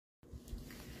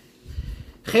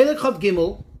Chelek Chav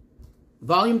Gimel,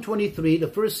 volume 23, the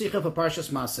first sicha for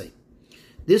Parshas Masei.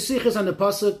 This sicha is on the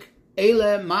pasuk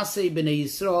Eile Masei Bnei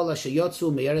Yisrael Asher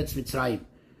Yotzu Me'eretz Mitzrayim.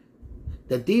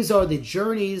 That these are the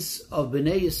journeys of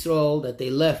Bnei Yisrael that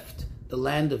they left the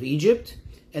land of Egypt,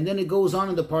 and then it goes on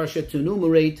in the parsha to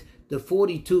enumerate the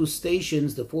 42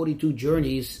 stations, the 42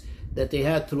 journeys that they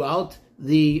had throughout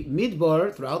the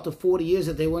Midbar, throughout the 40 years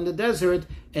that they were in the desert,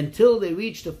 until they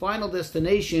reached the final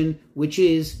destination, which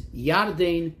is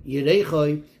Yarden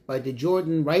Yericho, by the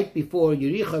Jordan, right before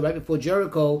Yericho, right before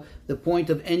Jericho, the point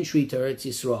of entry to Eretz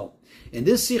Yisrael. In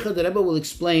this sicha, the Rebbe will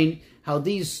explain how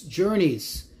these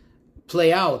journeys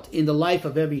play out in the life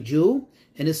of every Jew,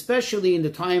 and especially in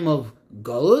the time of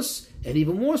Golus, and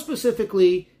even more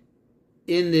specifically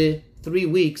in the 3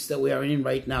 weeks that we are in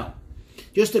right now.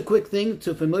 Just a quick thing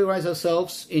to familiarize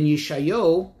ourselves, in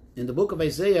Yeshayahu, in the book of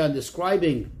Isaiah,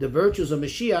 describing the virtues of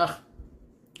Mashiach,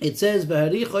 it says,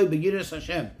 "V'harichoi b'yiras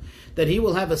Hashem," that he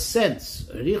will have a sense.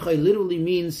 Harichoi literally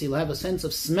means he'll have a sense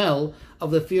of smell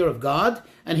of the fear of God,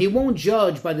 and he won't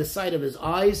judge by the sight of his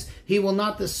eyes. He will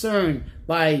not discern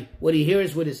by what he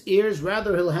hears with his ears.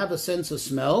 Rather, he'll have a sense of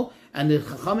smell. And the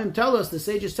Chachamim tell us, the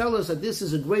sages tell us, that this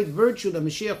is a great virtue that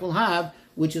Mashiach will have,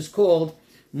 which is called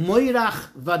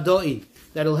Moirach Vadoin,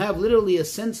 that he'll have literally a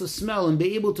sense of smell and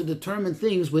be able to determine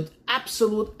things with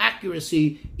absolute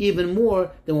accuracy, even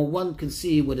more than what one can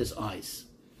see with his eyes.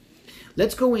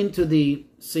 Let's go into the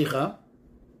sicha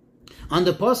on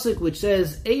the pasuk which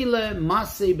says Eile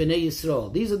Masei Bnei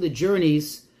Yisrael. These are the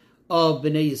journeys of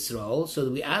Bnei Yisrael. So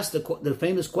we ask the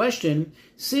famous question,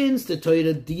 since the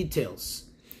Torah details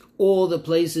all the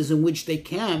places in which they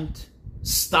camped,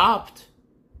 stopped,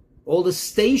 all the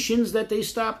stations that they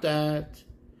stopped at,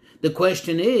 the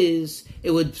question is, it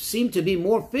would seem to be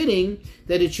more fitting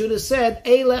that it should have said,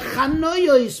 Eile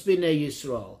Chanoyos Bnei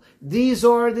Yisrael. These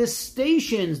are the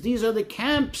stations, these are the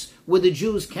camps where the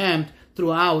Jews camped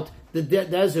throughout the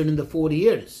desert in the 40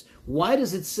 years. Why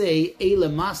does it say,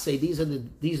 Eile Masei, these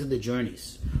are the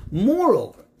journeys?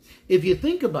 Moreover, if you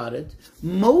think about it,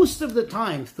 most of the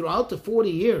time throughout the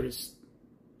 40 years,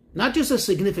 not just a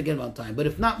significant amount of time, but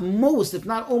if not most, if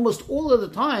not almost all of the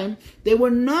time, they were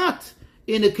not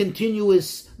in a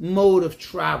continuous mode of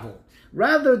travel.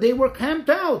 Rather, they were camped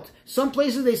out. Some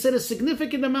places, they said a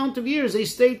significant amount of years, they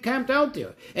stayed camped out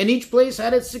there. And each place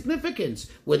had its significance,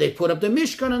 where they put up the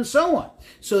Mishkan and so on.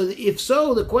 So if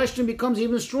so, the question becomes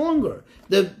even stronger.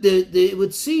 It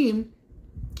would seem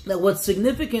that what's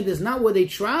significant is not where they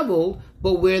traveled,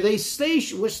 but where they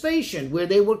were stationed, where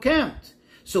they were camped.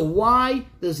 So why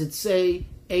does it say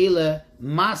Eile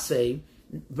Masei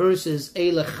versus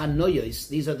Eile Chanoyos?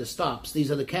 These are the stops,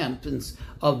 these are the camps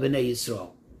of Bnei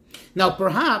Yisrael. Now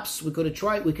perhaps we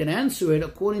can answer it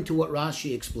according to what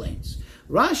Rashi explains.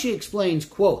 Rashi explains,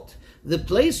 quote, the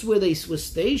place where they were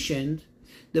stationed,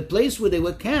 the place where they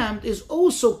were camped, is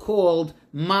also called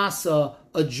Masa,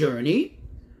 a journey.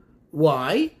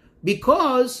 Why?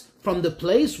 Because from the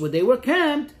place where they were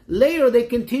camped, later they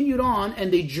continued on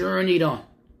and they journeyed on.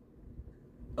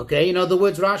 Okay, in other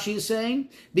words, Rashi is saying,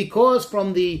 because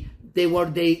they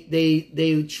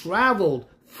traveled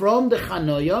from the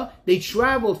Chanoya, they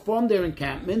traveled from their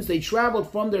encampments, they traveled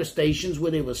from their stations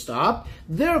where they were stopped,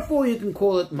 therefore you can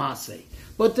call it Masei.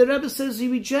 But the Rebbe says he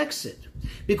rejects it.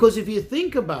 Because if you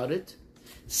think about it,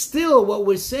 still what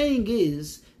we're saying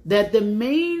is that the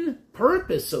main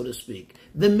purpose, so to speak,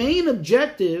 the main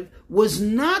objective was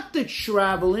not the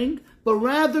traveling, but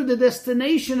rather the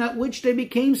destination at which they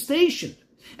became stationed.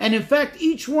 And in fact,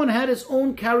 each one had its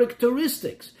own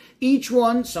characteristics. Each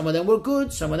one, some of them were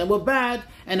good, some of them were bad.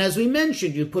 And as we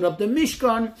mentioned, you put up the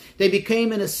Mishkan, they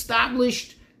became an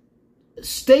established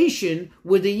station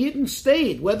where the Yidden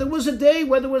stayed, whether it was a day,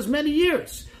 whether it was many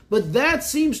years. But that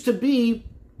seems to be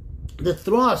the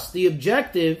thrust, the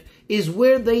objective, is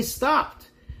where they stopped.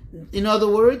 In other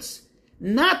words,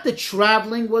 not the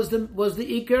traveling was the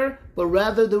Iker, but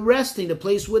rather the resting, the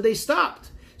place where they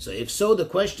stopped. So if so, the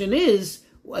question is,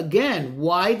 again,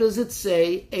 why does it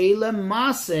say Eile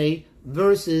Masei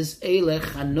versus Eile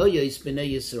Chanoyos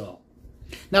Bnei Yisrael?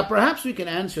 Now, perhaps we can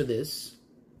answer this,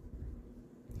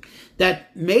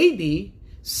 that maybe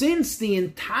since the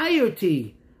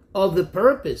entirety of the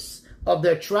purpose of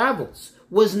their travels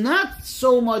was not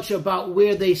so much about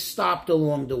where they stopped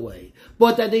along the way,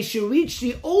 but that they should reach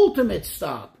the ultimate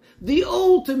stop, the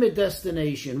ultimate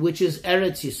destination, which is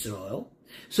Eretz Yisrael.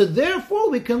 So therefore,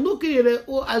 we can look at it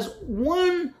as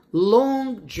one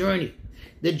long journey.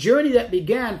 The journey that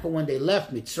began from when they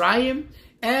left Mitzrayim,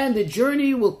 and the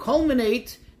journey will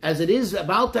culminate, as it is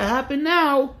about to happen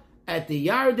now, at the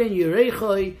Yarden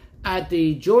Yericho, at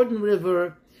the Jordan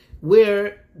River,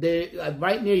 where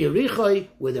right near Yericho,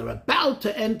 where they're about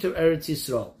to enter Eretz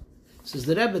Yisrael. Says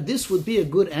the Rebbe, this would be a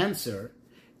good answer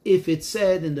if it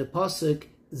said in the pasuk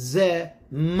Ze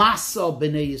Masa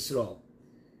B'nei Yisrael,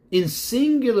 in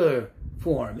singular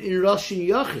form, in Rashon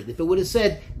Yachid. If it would have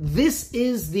said, this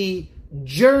is the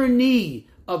journey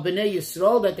of B'nai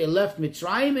Yisrael that they left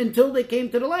Mitzrayim until they came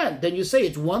to the land, then you say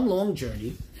it's one long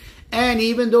journey. And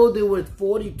even though there were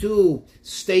 42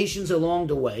 stations along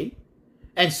the way,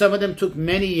 and some of them took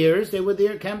many years, they were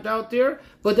there, camped out there,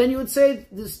 but then you would say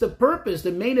this, the purpose,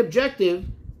 the main objective,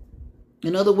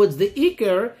 in other words, the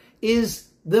Iker is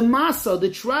the Masa, the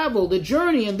travel, the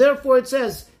journey, and therefore it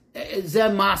says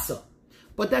Zeh Masa.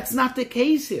 But that's not the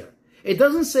case here. It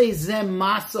doesn't say Zeh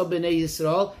Masa B'nei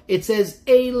Yisrael. It says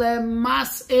Eile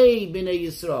Mas'ei B'nei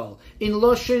Yisrael in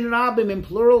Loshen Rabim, in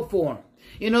plural form.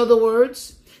 In other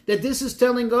words, that this is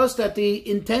telling us that the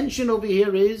intention over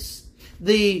here is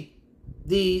the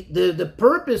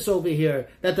purpose over here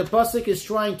that the pasuk is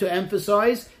trying to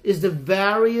emphasize is the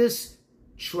various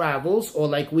travels, or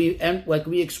like we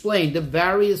explained, the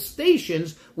various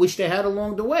stations which they had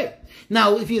along the way.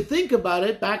 Now, if you think about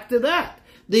it, back to that.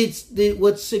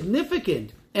 What's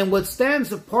significant and what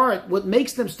stands apart, what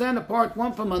makes them stand apart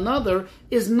one from another,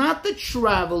 is not the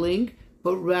traveling,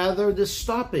 but rather the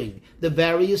stopping, the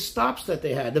various stops that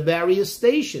they had, the various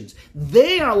stations.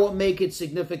 They are what make it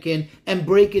significant and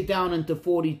break it down into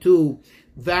 42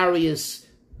 various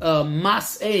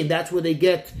mas'eh. That's where they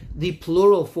get the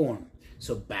plural form.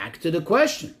 So back to the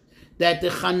question, that the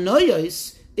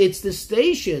chanoyos, it's the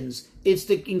stations, it's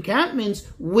the encampments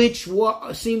which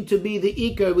seem to be the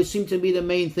ikar, which seem to be the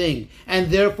main thing. And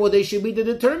therefore they should be the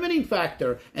determining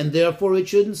factor. And therefore it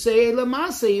shouldn't say Eile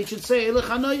Maseh, it should say Eile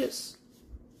Chanoyos.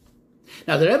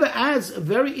 Now the Rebbe adds a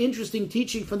very interesting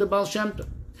teaching from the Baal Shem Tov.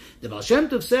 The Baal Shem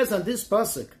Tov says on this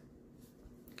pasuk,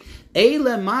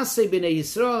 Eile Maseh b'nei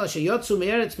Yisrael asher yotzu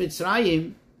me'eretz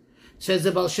Mitzrayim, says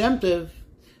the Baal Shem Tov,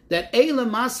 that Eile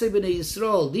Maseh b'nei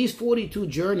Yisrael, these 42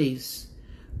 journeys,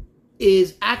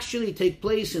 is actually take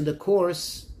place in the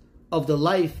course of the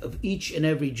life of each and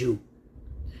every Jew.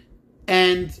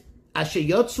 And Asher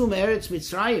Yotzu Me'eretz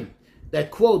Mitzrayim, that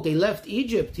quote, they left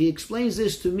Egypt, he explains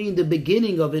this to mean the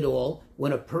beginning of it all,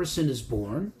 when a person is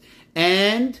born,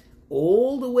 and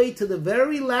all the way to the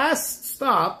very last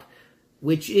stop,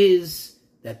 which is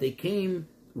that they came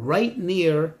right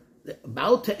near,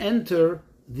 about to enter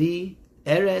the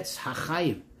Eretz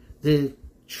HaChaim, the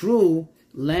true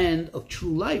land of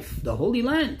true life, the holy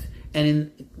land.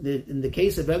 And in the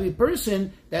case of every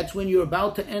person, that's when you're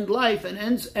about to end life and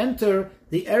enter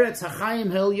the Eretz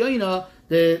HaChaim Hel Yoina,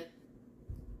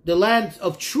 the land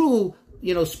of true,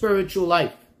 spiritual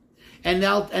life. And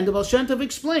the Baal Shem Tov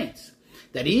explains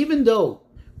that even though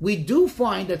we do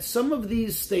find that some of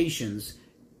these stations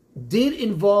did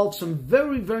involve some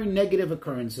very, very negative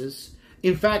occurrences,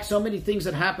 in fact, so many things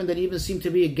that happened that even seem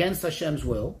to be against Hashem's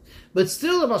will. But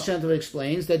still, the Baal Shem Tov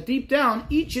explains that deep down,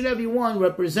 each and every one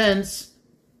represents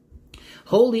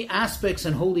holy aspects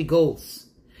and holy goals.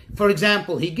 For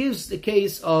example, he gives the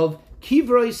case of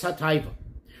Kivrois HaTaiva,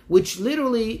 which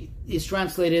literally is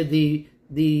translated the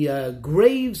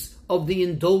graves of the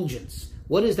indulgence.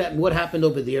 What is that? What happened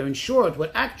over there? In short,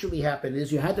 what actually happened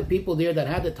is you had the people there that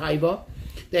had the taiva,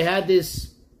 they had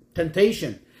this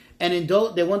temptation, and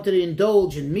they wanted to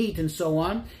indulge in meat and so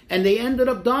on, and they ended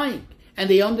up dying, and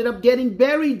they ended up getting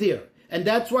buried there. And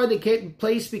that's why the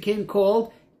place became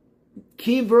called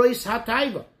Kivrois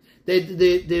HaTaiva,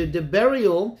 the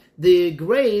burial, the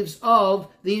graves of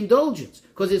the indulgence.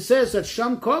 Because it says that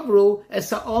Sham Kovru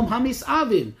es ha'om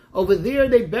hamisavim. Over there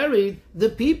they buried the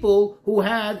people who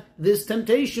had this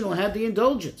temptation, who had the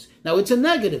indulgence. Now it's a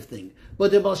negative thing.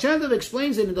 But the Baal Shem Tov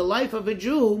explains it in the life of a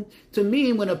Jew to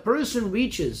mean when a person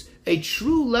reaches a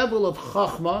true level of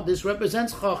chachma, this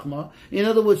represents chachma, in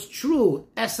other words, true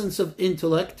essence of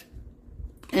intellect,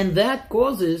 and that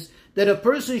causes that a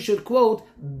person should, quote,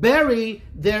 bury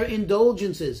their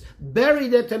indulgences, bury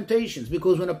their temptations,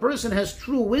 because when a person has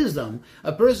true wisdom,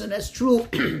 a person has true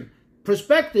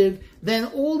perspective, then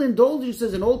all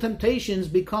indulgences and all temptations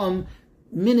become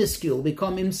minuscule,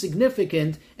 become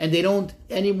insignificant, and they don't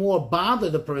anymore bother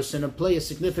the person and play a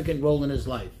significant role in his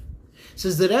life.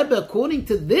 Says the Rebbe, according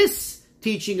to this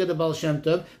teaching of the Baal Shem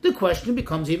Tov, the question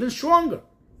becomes even stronger.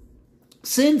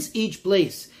 Since each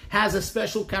place has a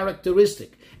special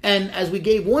characteristic, and as we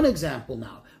gave one example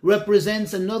now,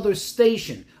 represents another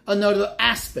station, another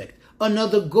aspect,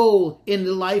 another goal in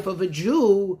the life of a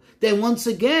Jew, then once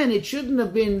again it shouldn't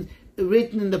have been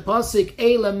written in the pasuk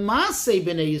Eila Masei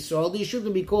B'nei Yisrael, these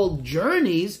shouldn't be called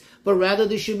journeys, but rather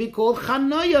they should be called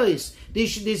Chanayos.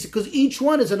 Because each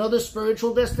one is another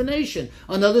spiritual destination,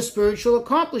 another spiritual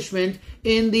accomplishment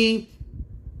in the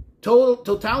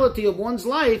totality of one's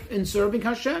life in serving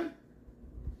Hashem.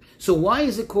 So why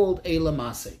is it called Eila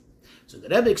Masei? So the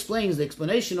Rebbe explains, the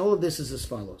explanation, all of this is as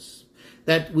follows.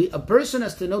 That a person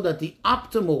has to know that the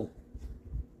optimal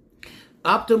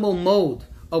mode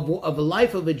of a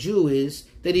life of a Jew is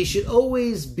that he should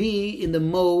always be in the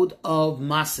mode of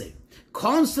Maseh,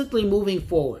 constantly moving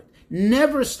forward,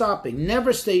 never stopping,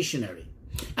 never stationary.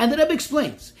 And the Rebbe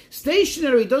explains,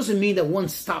 stationary doesn't mean that one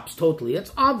stops totally.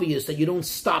 It's obvious that you don't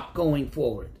stop going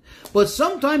forward. But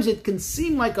sometimes it can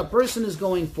seem like a person is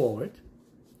going forward.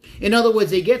 In other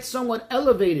words, they get somewhat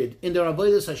elevated in their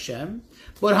avodas Hashem,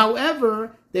 but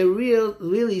however, they're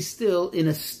really still in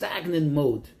a stagnant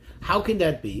mode. How can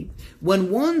that be?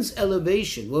 When one's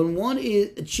elevation, when one's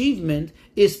achievement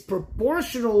is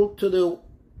proportional to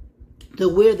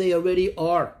where they already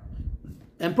are.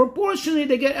 And proportionally,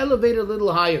 they get elevated a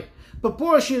little higher.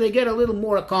 Proportionally, they get a little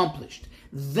more accomplished.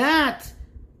 That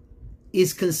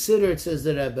is considered, says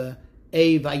the Rebbe,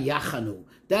 a vayachanu.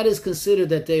 That is considered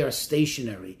that they are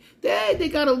stationary. They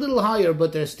got a little higher,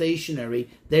 but they're stationary.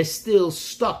 They're still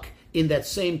stuck in that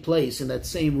same place, in that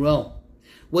same realm.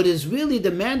 What is really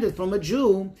demanded from a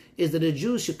Jew is that a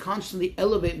Jew should constantly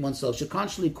elevate oneself, should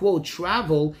constantly, quote,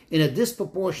 travel in a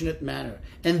disproportionate manner.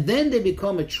 And then they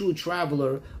become a true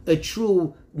traveler, a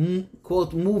true,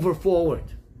 quote, mover forward.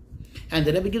 And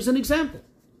the Rebbe gives an example.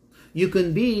 You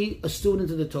can be a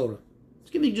student of the Torah.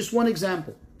 Let's give you just one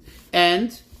example.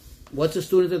 And what's a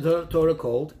student of the Torah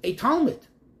called? A Talmud.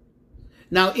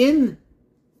 Now, in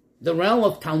the realm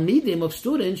of Talmidim, of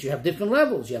students, you have different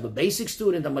levels. You have a basic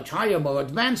student, a much higher, more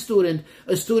advanced student,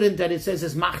 a student that it says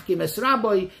is Machkim es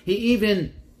Rabbi. He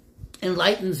even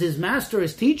enlightens his master,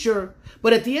 his teacher.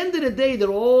 But at the end of the day, they're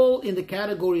all in the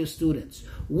category of students.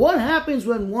 What happens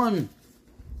when one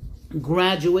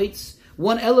graduates,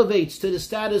 one elevates to the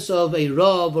status of a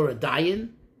Rav or a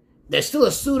Dayan? They're still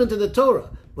a student of the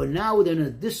Torah. But now they're in a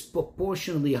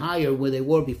disproportionately higher where they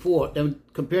were before,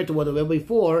 compared to what they were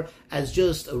before, as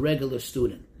just a regular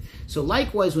student. So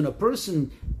likewise, when a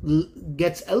person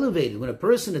gets elevated, when a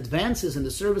person advances in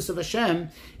the service of Hashem,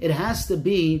 it has to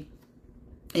be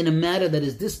in a manner that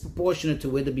is disproportionate to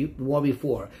where they were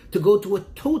before, to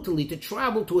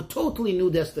travel to a totally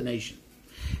new destination.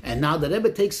 And now the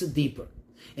Rebbe takes it deeper.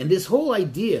 And this whole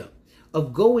idea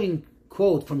of going,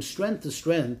 quote, from strength to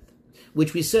strength,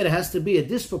 which we said has to be a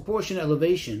disproportionate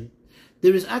elevation,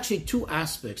 there is actually two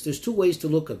aspects. There's two ways to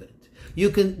look at it.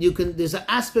 There's an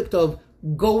aspect of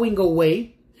going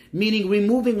away, meaning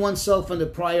removing oneself from the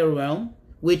prior realm,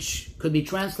 which could be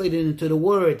translated into the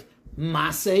word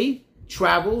maseh,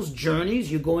 travels,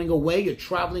 journeys, you're going away, you're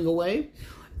traveling away.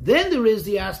 Then there is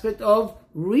the aspect of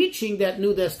reaching that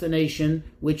new destination,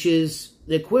 which is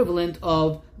the equivalent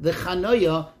of the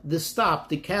chanoya, the stop,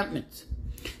 the campment.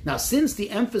 Now, since the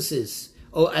emphasis,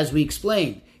 or as we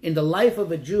explained, in the life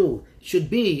of a Jew should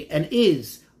be and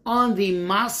is on the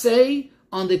maseh,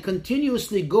 on the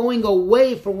continuously going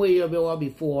away from where you were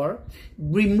before,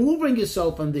 removing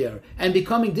yourself from there, and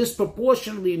becoming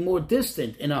disproportionately more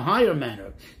distant in a higher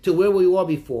manner to where we were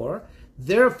before,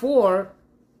 therefore,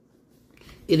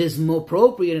 it is more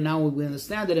appropriate, and now we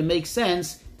understand that it makes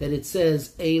sense that it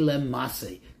says Eila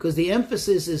Maseh, because the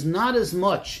emphasis is not as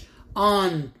much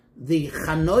on the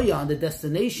chanoya, on the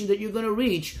destination that you're going to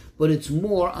reach, but it's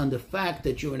more on the fact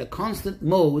that you're in a constant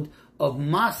mode of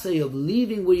maseh, of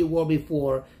leaving where you were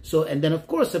before. So, and then of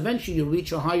course, eventually you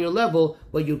reach a higher level,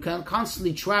 but you're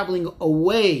constantly traveling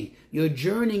away. You're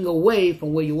journeying away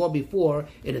from where you were before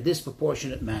in a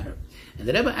disproportionate manner. And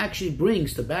the Rebbe actually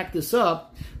brings, to back this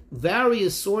up,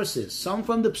 various sources, some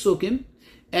from the Psukim,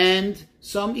 and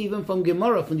some even from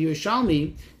Gemara, from the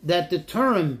Yerushalmi, that the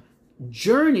term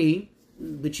journey,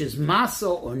 which is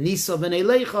masa or nisa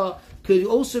v'neilecha, could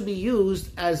also be used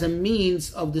as a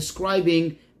means of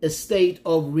describing a state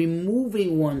of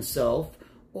removing oneself,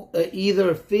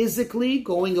 either physically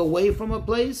going away from a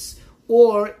place,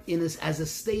 or as a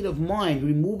state of mind,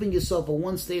 removing yourself from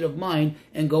one state of mind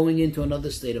and going into another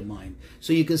state of mind.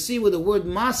 So you can see where the word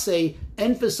maseh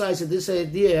emphasizes this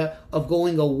idea of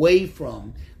going away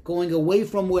from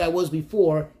where I was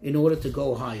before in order to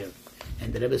go higher.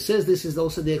 And the Rebbe says this is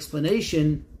also the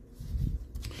explanation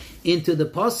into the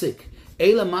pasuk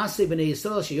Eila Maseh b'nei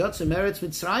Yisrael sheyotzu meretz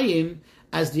Mitzrayim,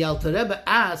 as the Alter Rebbe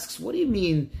asks, what do you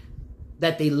mean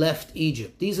that they left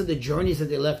Egypt? These are the journeys that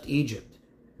they left Egypt.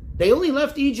 They only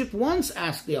left Egypt once,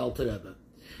 asked the Alter Rebbe.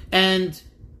 And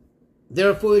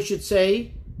therefore you should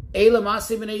say Eila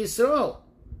Masei B'nei Yisrael.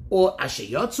 Or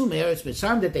Ashayotzu Me'eretz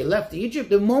Mitzrayim, that they left Egypt.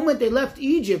 The moment they left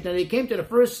Egypt and they came to the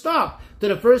first stop, to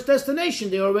the first destination,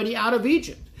 they're already out of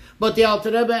Egypt. But the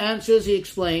Alter Rebbe answers, he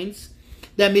explains,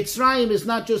 that Mitzrayim is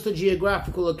not just a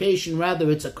geographical location,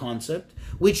 rather it's a concept,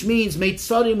 which means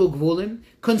Meitzarim Ugvulim,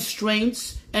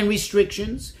 constraints and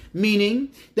restrictions, meaning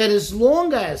that as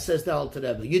long as, says the Alter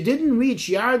Rebbe, you didn't reach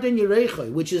Yarden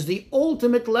Yerechoi, which is the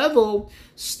ultimate level,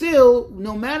 still,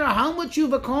 no matter how much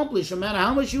you've accomplished, no matter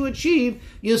how much you achieve,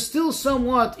 you're still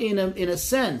somewhat, in a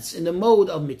sense, in the mode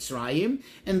of Mitzrayim,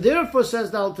 and therefore,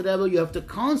 says the Alter Rebbe, you have to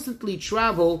constantly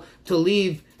travel to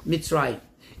leave Mitzrayim.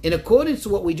 In accordance to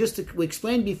what we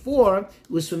explained before,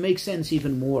 was to make sense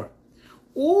even more.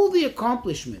 All the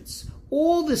accomplishments,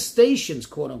 all the stations,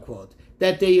 quote unquote,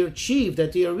 that they achieved,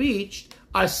 that they are reached,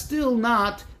 are still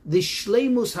not the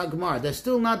shleimus hagmar. They're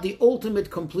still not the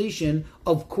ultimate completion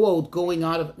of, quote, going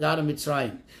out of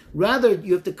Mitzrayim. Rather,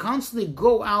 you have to constantly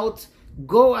go out,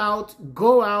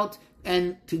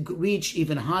 and to reach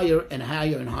even higher and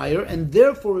higher and higher. And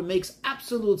therefore, it makes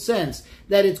absolute sense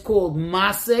that it's called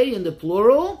maseh in the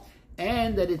plural,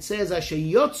 and that it says Asher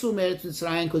Yotzu Me'eretz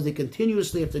Mitzrayim, because they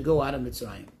continuously have to go out of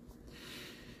Mitzrayim.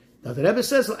 Now the Rebbe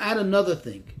says, he'll add another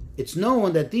thing. It's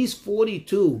known that these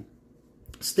 42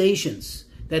 stations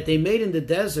that they made in the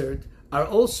desert are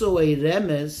also a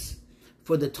remez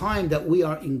for the time that we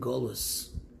are in Golus.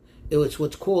 It's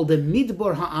what's called the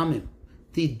Midbar Ha'amim,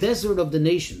 the desert of the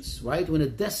nations, right? When a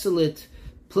desolate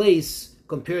place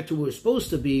compared to where we're supposed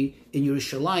to be in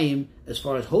Yerushalayim, as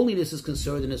far as holiness is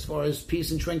concerned and as far as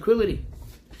peace and tranquility.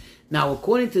 Now,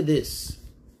 according to this,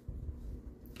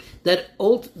 that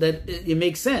it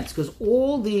makes sense, because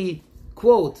all the,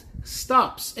 quote,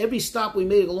 stops, every stop we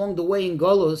made along the way in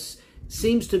Golus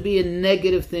seems to be a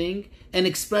negative thing, an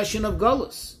expression of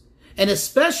Golus. And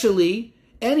especially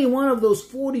any one of those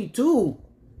 42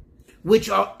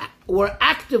 which were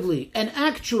actively and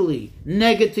actually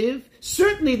negative,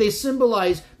 certainly they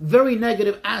symbolize very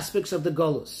negative aspects of the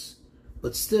Golus.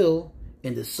 But still,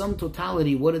 in the sum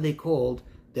totality, what are they called?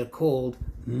 They're called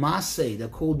maseh, they're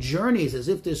called journeys, as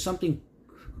if there's something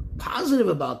positive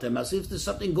about them, as if there's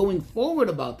something going forward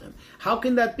about them. How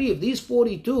can that be? If these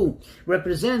 42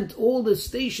 represent all the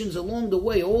stations along the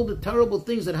way, all the terrible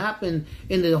things that happen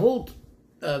in the whole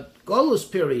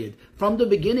Golus period, from the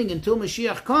beginning until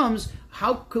Mashiach comes,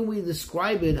 how can we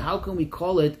describe it? How can we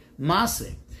call it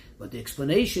maseh? But the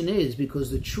explanation is because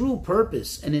the true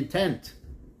purpose and intent,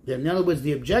 in other words,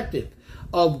 the objective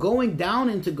of going down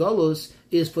into Golus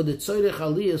is for the tzorech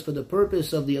aliyah, for the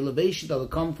purpose of the elevation that will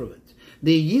come from it.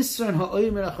 The yisran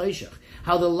ha'omer ha'cheshach,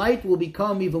 how the light will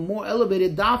become even more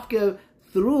elevated, dafke,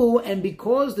 through and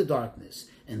because the darkness.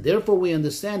 And therefore we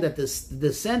understand that this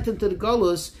descent into the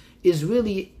Golus is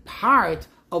really part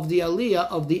of the aliyah,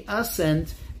 of the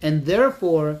ascent, and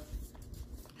therefore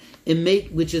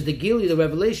which is the Gili, the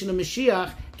revelation of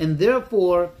Mashiach, and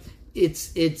therefore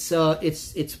it's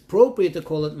appropriate to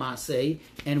call it maseh,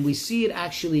 and we see it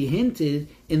actually hinted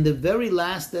in the very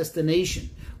last destination,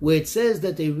 where it says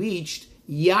that they reached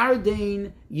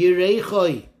Yarden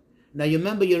Yerechoi. Now you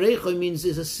remember Yerechoi means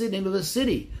is a name of a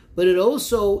city, but it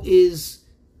also is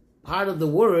part of the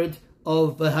word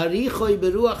of Harichoi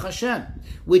Beruach Hashem,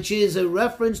 which is a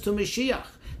reference to Mashiach.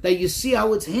 That you see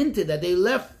how it's hinted that they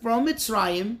left from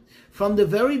Mitzrayim, from the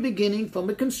very beginning, from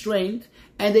a constraint,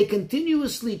 and they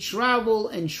continuously travel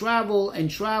and travel and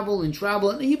travel and travel,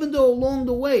 and even though along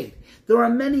the way there are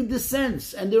many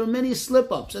descents, and there are many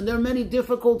slip-ups, and there are many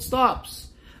difficult stops,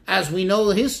 as we know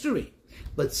the history,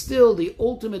 but still the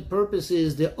ultimate purpose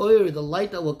is the oyer, the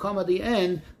light that will come at the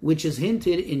end, which is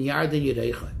hinted in Yarden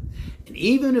Yerechai. And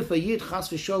even if a Yid Chas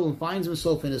v'Shalom finds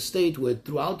himself in a state where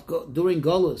during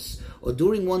Golus or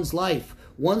during one's life,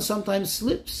 one sometimes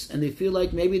slips and they feel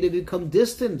like maybe they become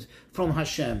distant from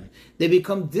Hashem. They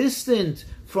become distant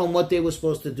from what they were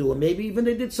supposed to do. Or maybe even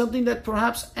they did something that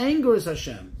perhaps angers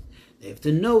Hashem. They have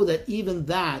to know that even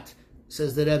that,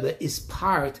 says the Rebbe, is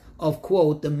part of,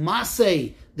 quote, the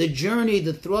maseh, the journey,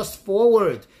 the thrust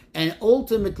forward. And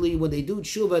ultimately, when they do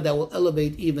tshuva, that will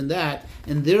elevate even that.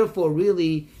 And therefore,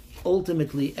 really,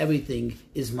 ultimately, everything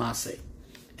is maseh.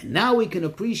 And now we can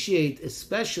appreciate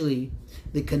especially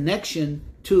the connection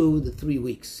to the 3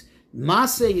 weeks.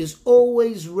 Maseh is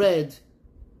always read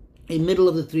in middle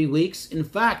of the 3 weeks. In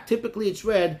fact, typically it's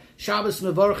read Shabbos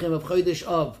Mevarchim of Chodesh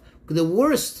Av. The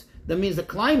worst, that means the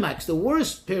climax, the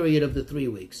worst period of the 3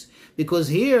 weeks. Because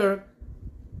here,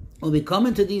 when we come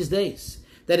into these days,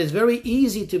 that it's very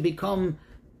easy to become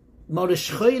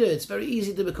it's very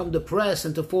easy to become depressed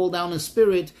and to fall down in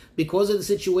spirit because of the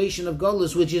situation of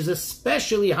Golus, which is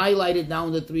especially highlighted now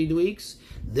in the 3 weeks.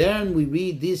 Then we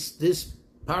read this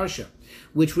parsha,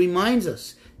 which reminds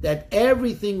us that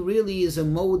everything really is a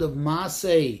mode of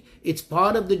maseh. It's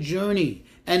part of the journey,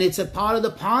 and it's a part of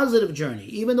the positive journey.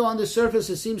 Even though on the surface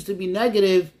it seems to be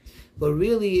negative, but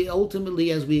really,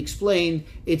 ultimately, as we explained,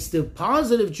 it's the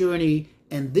positive journey,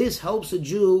 and this helps a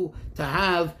Jew to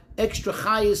have extra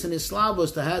chayis and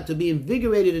islavos, to be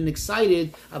invigorated and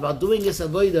excited about doing this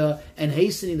avodah and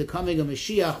hastening the coming of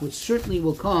Mashiach, which certainly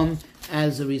will come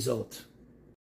as a result.